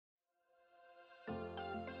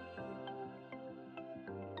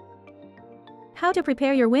How to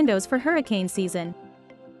prepare your windows for hurricane season.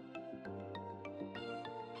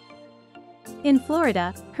 In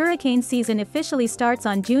Florida, hurricane season officially starts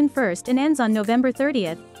on June 1st and ends on November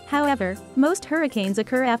 30th. However, most hurricanes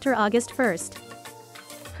occur after August 1st.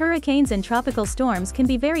 Hurricanes and tropical storms can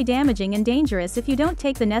be very damaging and dangerous if you don't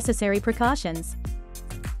take the necessary precautions.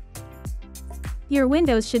 Your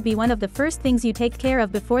windows should be one of the first things you take care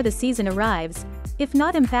of before the season arrives. If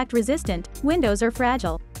not impact resistant, windows are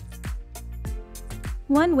fragile.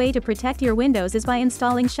 One way to protect your windows is by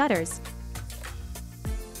installing shutters.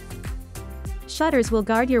 Shutters will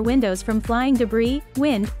guard your windows from flying debris,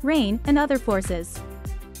 wind, rain, and other forces.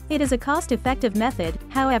 It is a cost-effective method,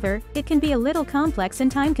 however, it can be a little complex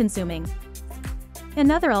and time-consuming.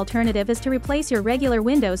 Another alternative is to replace your regular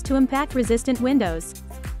windows to impact-resistant windows.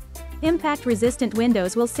 Impact-resistant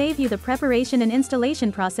windows will save you the preparation and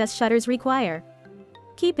installation process shutters require.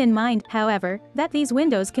 Keep in mind, however, that these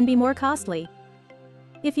windows can be more costly.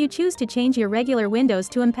 If you choose to change your regular windows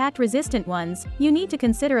to impact-resistant ones, you need to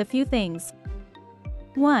consider a few things.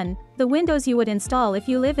 1. The windows you would install if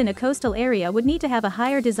you live in a coastal area would need to have a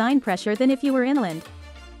higher design pressure than if you were inland.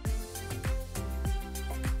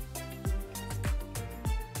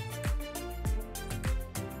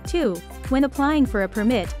 2. When applying for a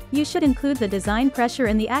permit, you should include the design pressure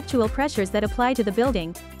and the actual pressures that apply to the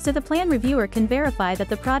building, so the plan reviewer can verify that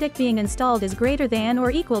the product being installed is greater than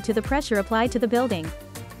or equal to the pressure applied to the building.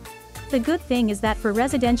 The good thing is that for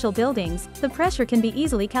residential buildings, the pressure can be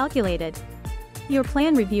easily calculated. Your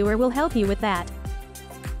plan reviewer will help you with that.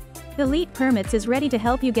 Elite Permits is ready to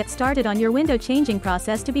help you get started on your window changing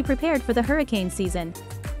process to be prepared for the hurricane season.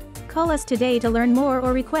 Call us today to learn more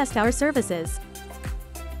or request our services.